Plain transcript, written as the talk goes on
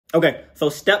Okay, so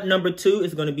step number 2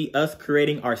 is going to be us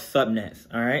creating our subnets,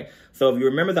 all right? So if you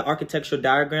remember the architectural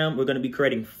diagram, we're going to be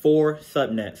creating 4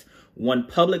 subnets. 1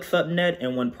 public subnet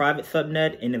and 1 private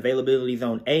subnet in availability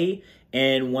zone A,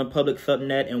 and 1 public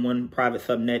subnet and 1 private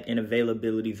subnet in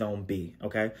availability zone B,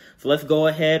 okay? So let's go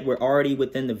ahead. We're already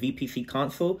within the VPC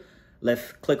console.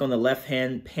 Let's click on the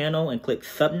left-hand panel and click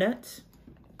subnets,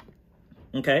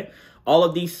 okay? All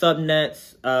of these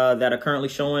subnets that are currently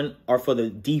showing are for the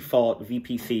default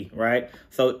VPC, right?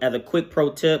 So as a quick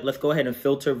pro tip, let's go ahead and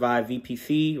filter by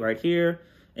VPC right here.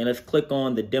 And let's click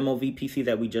on the demo VPC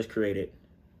that we just created.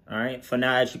 All right, so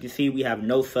now as you can see, we have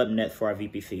no subnets for our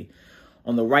VPC.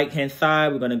 On the right-hand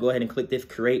side, we're going to go ahead and click this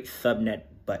Create Subnet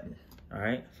button. All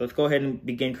right, so let's go ahead and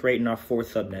begin creating our 4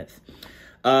 subnets.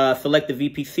 Select the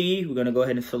VPC. We're going to go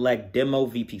ahead and select Demo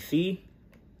VPC.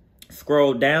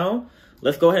 Scroll down.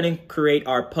 Let's go ahead and create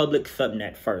our public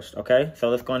subnet first, okay? So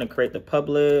let's go ahead and create the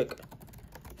public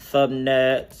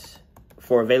subnet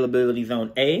for availability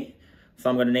zone A. So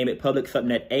I'm going to name it public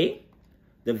subnet A.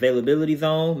 The availability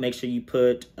zone, make sure you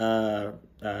put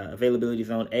availability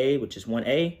zone A, which is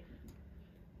 1A.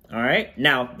 All right,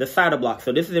 now the CIDR block.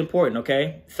 So this is important,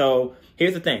 okay? So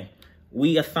here's the thing.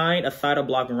 We assigned a CIDR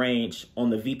block range on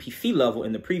the VPC level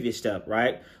in the previous step,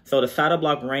 right? So the CIDR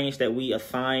block range that we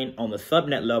assign on the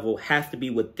subnet level has to be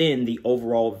within the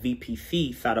overall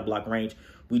VPC CIDR block range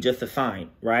we just assigned,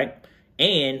 right?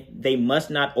 And they must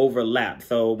not overlap.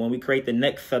 So when we create the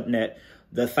next subnet,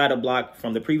 the CIDR block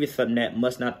from the previous subnet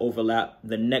must not overlap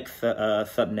the next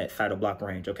subnet CIDR block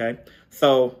range, okay?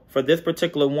 So for this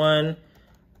particular one,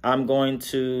 I'm going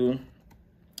to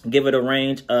give it a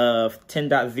range of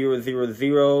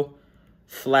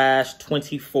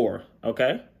 10.000/24,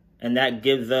 okay? And that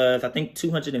gives us, I think,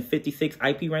 256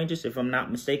 IP ranges, if I'm not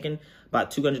mistaken,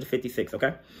 about 256,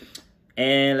 okay?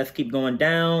 And let's keep going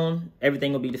down.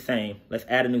 Everything will be the same. Let's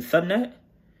add a new subnet.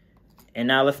 And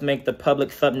now let's make the public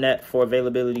subnet for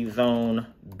availability zone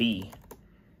B.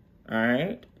 All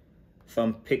right. So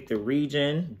I'm pick the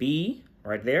region B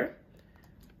right there.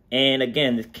 And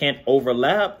again, this can't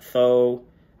overlap. So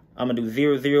I'm going to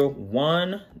do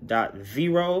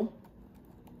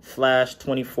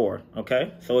 001.0/24.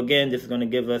 Okay. So again, this is going to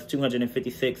give us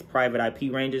 256 private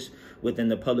IP ranges within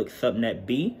the public subnet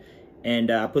B. And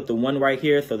I put the 1 right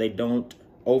here so they don't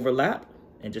overlap.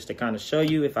 And just to kind of show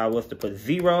you, if I was to put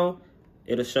 0,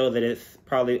 it'll show that it's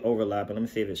probably overlapping. Let me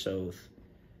see if it shows.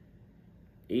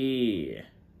 Yeah.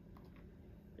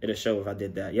 It'll show if I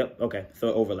did that. Yep. Okay. So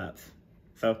it overlaps.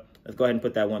 So let's go ahead and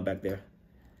put that 1 back there.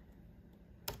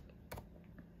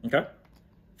 Okay.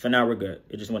 So now we're good.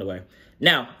 It just went away.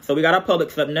 Now, so we got our public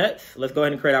subnets. Let's go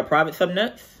ahead and create our private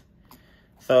subnets.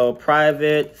 So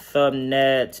private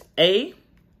subnet A.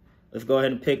 Let's go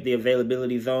ahead and pick the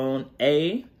availability zone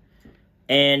A.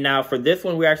 And now for this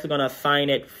one, we're actually going to assign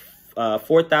it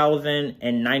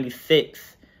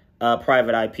 4,096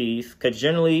 private IPs. Because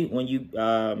generally, when you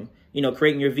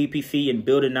creating your VPC and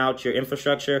building out your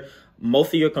infrastructure,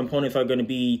 most of your components are going to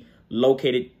be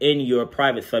located in your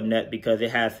private subnet because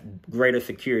it has greater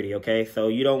security, okay? So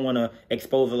you don't want to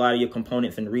expose a lot of your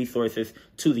components and resources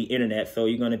to the internet. So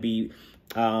you're going to be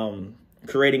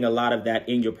creating a lot of that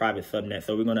in your private subnet.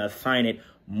 So we're going to assign it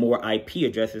more IP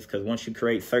addresses because once you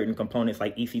create certain components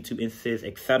like EC2 instances,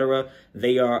 etc.,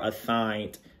 they are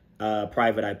assigned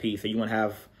private IP. So you want to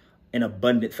have an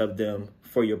abundance of them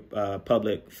for your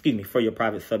for your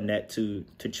private subnet to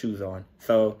choose on.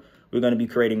 So we're going to be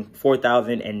creating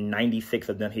 4,096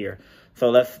 of them here.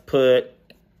 So let's put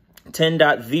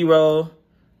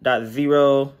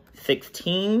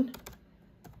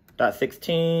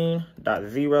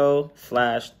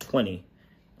 10.0.16.0/20.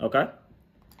 Okay.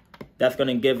 That's going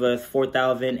to give us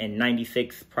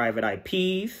 4,096 private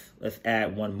IPs. Let's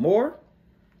add 1 more.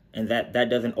 And that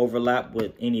doesn't overlap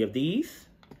with any of these.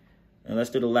 And let's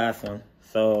do the last one.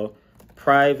 So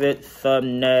private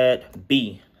subnet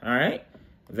B. All right.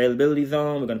 Availability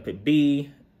zone, we're going to put B.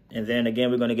 And then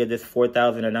again, we're going to get this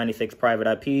 4,096 private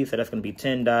IPs. So that's going to be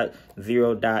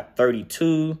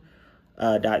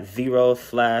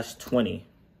 10.0.32.0/20.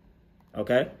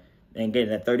 Okay. And again,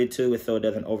 that 32 is so it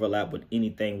doesn't overlap with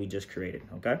anything we just created.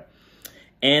 Okay.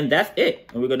 And that's it.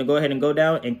 And we're going to go ahead and go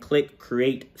down and click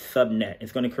Create Subnet.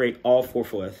 It's going to create all 4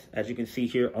 for us, as you can see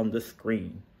here on the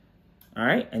screen. All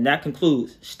right. And that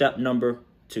concludes step number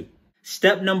 2.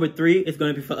 Step number 3 is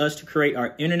going to be for us to create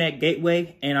our internet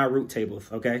gateway and our route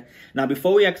tables, okay? Now,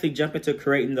 before we actually jump into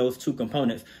creating those 2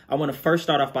 components, I want to first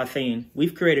start off by saying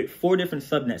we've created 4 different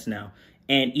subnets now.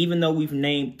 And even though we've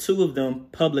named 2 of them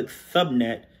public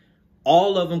subnet,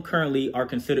 all of them currently are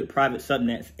considered private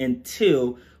subnets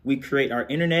until we create our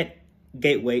internet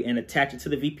gateway and attach it to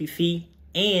the VPC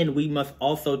and we must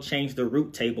also change the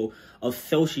root table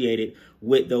associated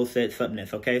with those said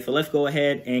subnets, okay? So let's go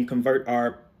ahead and convert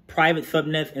our private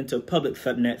subnets into public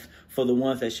subnets for the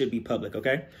ones that should be public,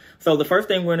 okay? So the first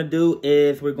thing we're gonna do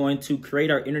is we're going to create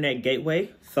our internet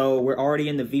gateway. So we're already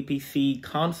in the VPC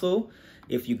console.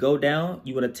 If you go down,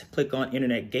 you want to click on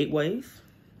internet gateways.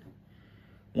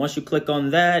 Once you click on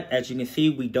that, as you can see,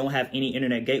 we don't have any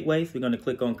internet gateways. We're gonna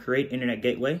click on create internet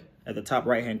gateway at the top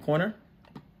right-hand corner,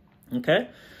 okay?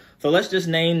 So let's just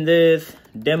name this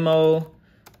demo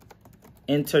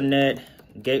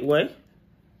internet gateway.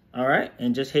 All right,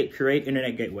 and just hit create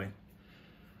internet gateway.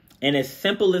 And as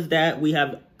simple as that, we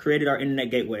have created our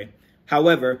internet gateway.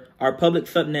 However, our public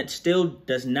subnet still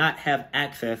does not have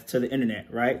access to the internet,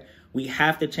 right? We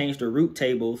have to change the root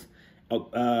tables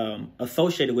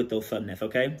associated with those subnets,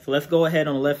 okay? So let's go ahead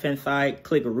on the left-hand side,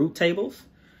 click root tables,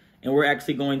 and we're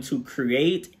actually going to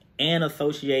create and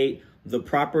associate the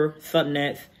proper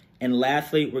subnets. And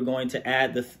lastly, we're going to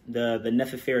add the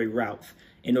necessary routes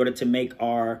in order to make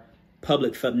our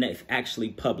public subnets actually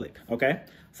public, okay?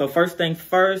 So first things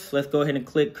first, let's go ahead and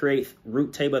click create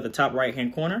root table at the top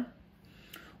right-hand corner.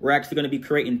 We're actually going to be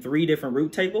creating 3 different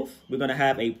root tables. We're going to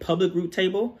have a public root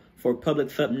table for public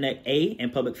subnet A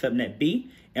and public subnet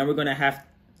B, and we're going to have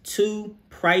 2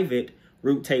 private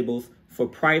root tables for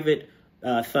private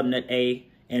subnet A,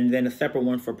 and then a separate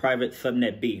one for private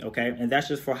subnet B, okay? And that's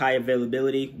just for high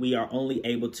availability. We are only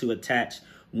able to attach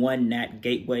one NAT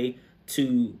gateway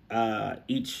to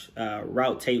each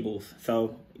route tables.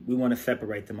 So we want to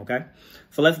separate them, okay?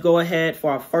 So let's go ahead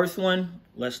for our first one.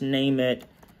 Let's name it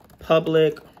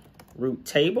public root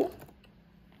table.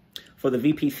 For the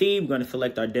VPC, we're going to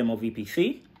select our demo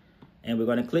VPC, and we're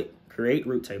going to click create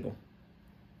root table.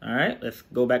 All right, let's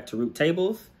go back to root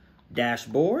tables,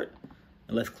 dashboard,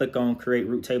 and let's click on create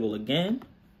root table again.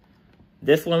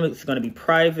 This one is going to be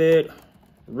private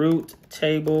root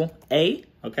table A,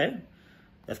 okay?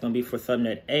 That's going to be for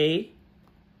subnet A,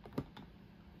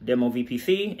 demo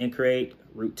VPC, and create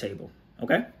root table,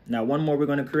 okay? Now one more we're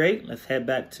going to create. Let's head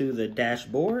back to the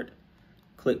dashboard,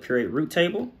 click create root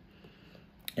table.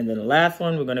 And then the last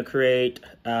one, we're going to create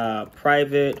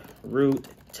private root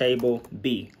table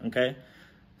B, okay?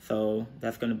 So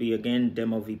that's going to be, again,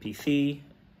 demo VPC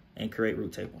and create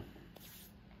root table.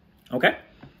 Okay,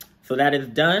 so that is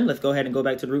done. Let's go ahead and go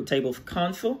back to the root tables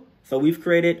console. So we've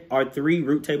created our 3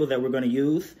 root tables that we're going to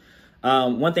use.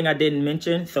 One thing I didn't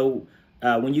mention, so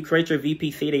when you create your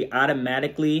VPC, they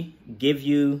automatically give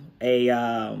you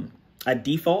a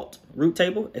default root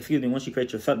table. Excuse me, once you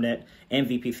create your subnet and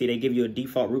VPC, they give you a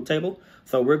default root table.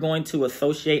 So we're going to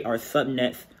associate our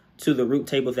subnets to the root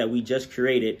tables that we just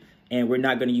created, and we're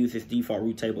not going to use this default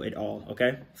root table at all,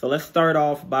 okay? So let's start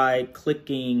off by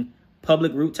clicking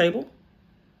public root table,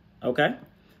 okay?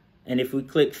 And if we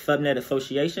click subnet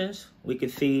associations, we can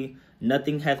see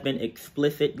nothing has been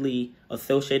explicitly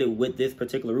associated with this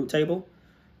particular root table,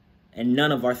 and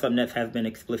none of our subnets have been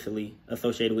explicitly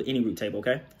associated with any root table,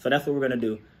 okay? So that's what we're going to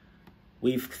do.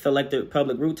 We've selected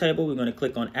public root table. We're going to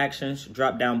click on actions,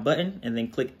 drop down button, and then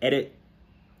click edit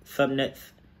subnets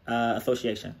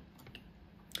association.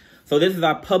 So this is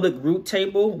our public root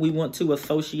table. We want to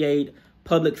associate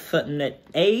public subnet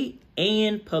A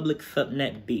and public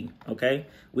subnet B, okay?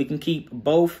 We can keep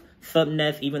both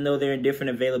subnets, even though they're in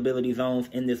different availability zones,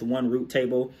 in this one root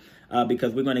table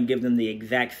because we're going to give them the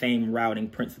exact same routing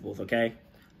principles, okay?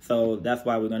 So that's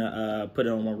why we're going to put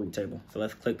it on one root table. So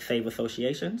let's click Save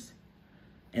Associations,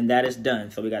 and that is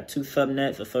done. So we got 2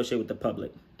 subnets associated with the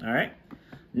public, all right?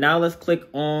 Now let's click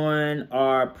on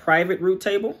our private root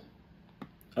table,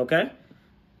 okay?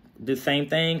 Do the same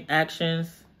thing,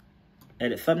 actions,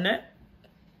 edit subnet.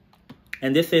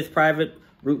 And this is private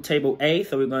root table A,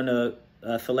 so we're going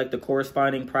to select the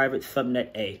corresponding private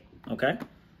subnet A, okay?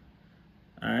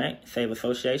 All right, save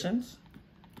associations.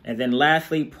 And then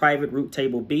lastly, private root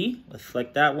table B. Let's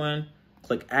select that one,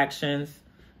 click actions,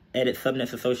 edit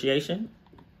subnets association,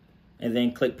 and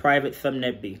then click private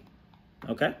subnet B,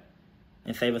 okay?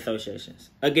 And save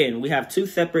associations. Again, we have 2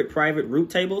 separate private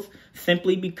root tables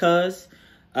simply because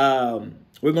we're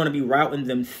going to be routing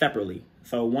them separately.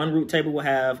 So one root table will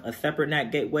have a separate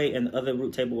NAT gateway, and the other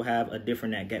root table will have a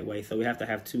different NAT gateway. So we have to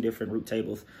have 2 different root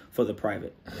tables for the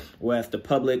private, whereas the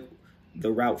public,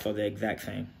 the routes are the exact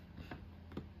same.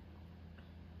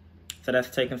 So that's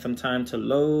taking some time to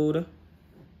load.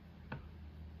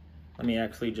 Let me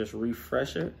actually just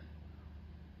refresh it.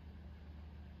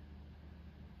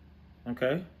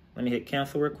 Okay, let me hit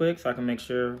cancel real quick so I can make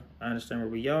sure I understand where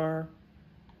we are.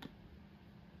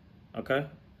 Okay,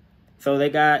 so they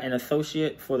got an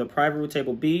associate for the private root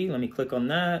table B. Let me click on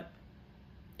that.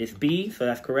 It's B, so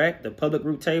that's correct. The public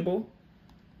root table,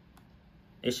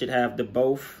 it should have the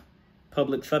both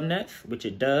public subnets, which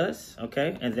it does,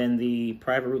 okay? And then the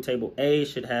private root table A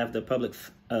should have the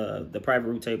private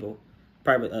root table,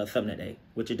 subnet A,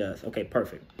 which it does. Okay,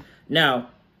 perfect. Now,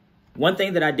 one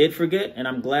thing that I did forget, and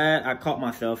I'm glad I caught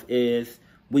myself, is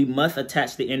we must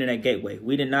attach the internet gateway.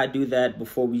 We did not do that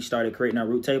before we started creating our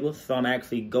root tables. So I'm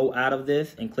actually go out of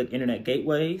this and click internet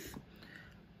gateways.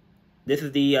 This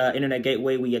is the internet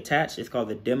gateway we attached. It's called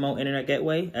the demo internet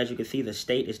gateway. As you can see, the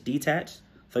state is detached.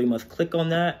 So you must click on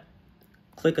that,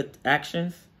 click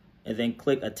actions, and then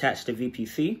click attach to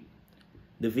VPC.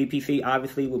 The VPC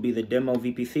obviously will be the demo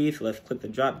VPC. So let's click the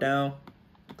drop down,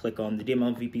 click on the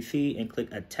demo VPC, and click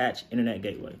attach internet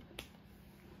gateway.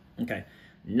 Okay,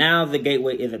 now the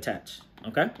gateway is attached.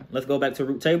 Okay, let's go back to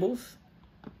root tables.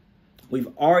 We've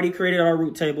already created our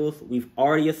root tables. We've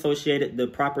already associated the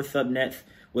proper subnets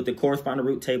with the corresponding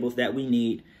root tables that we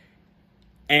need.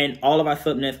 And all of our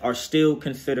subnets are still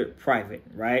considered private,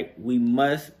 right? We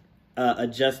must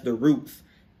adjust the roots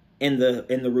in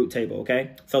the root table,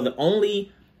 okay? So the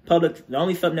only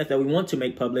subnets that we want to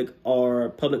make public are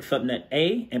public subnet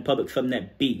A and public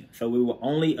subnet B. So we will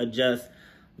only adjust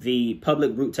the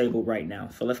public root table right now.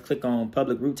 So let's click on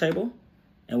public root table,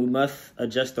 and we must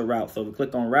adjust the route. So we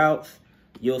click on routes,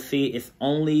 you'll see it's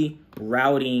only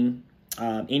routing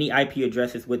any IP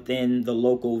addresses within the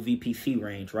local VPC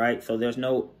range, right? So there's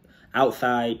no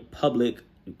outside public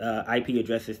IP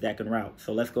addresses that can route.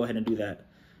 So let's go ahead and do that.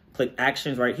 Click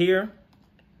actions right here.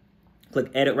 Click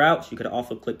edit routes. You could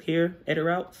also click here, edit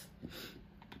routes.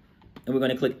 And we're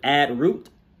going to click add route.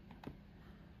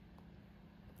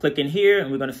 Click in here, and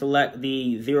we're going to select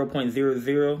the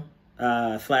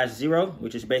 0.00/0,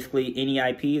 which is basically any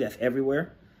IP that's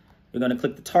everywhere. We're going to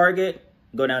click the target,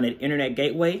 go down to internet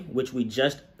gateway, which we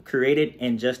just created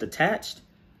and just attached.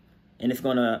 And it's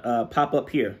going to pop up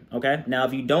here, okay? Now,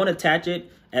 if you don't attach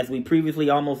it, as we previously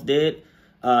almost did,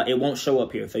 it won't show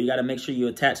up here. So you got to make sure you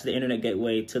attach the internet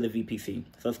gateway to the VPC.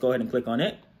 So let's go ahead and click on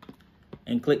it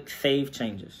and click Save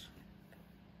Changes.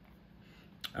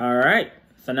 All right.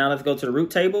 So now let's go to the root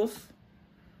tables.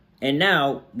 And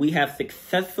now we have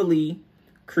successfully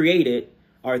created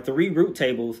our 3 root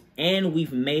tables, and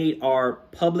we've made our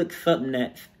public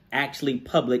subnets actually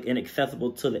public and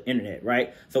accessible to the internet,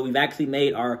 right? So we've actually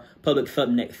made our public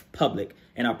subnets public,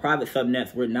 and our private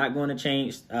subnets, we're not going to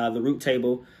change the root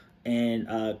table and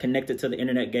connect it to the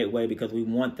internet gateway because we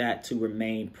want that to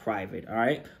remain private, all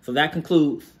right? So that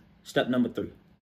concludes step number 3.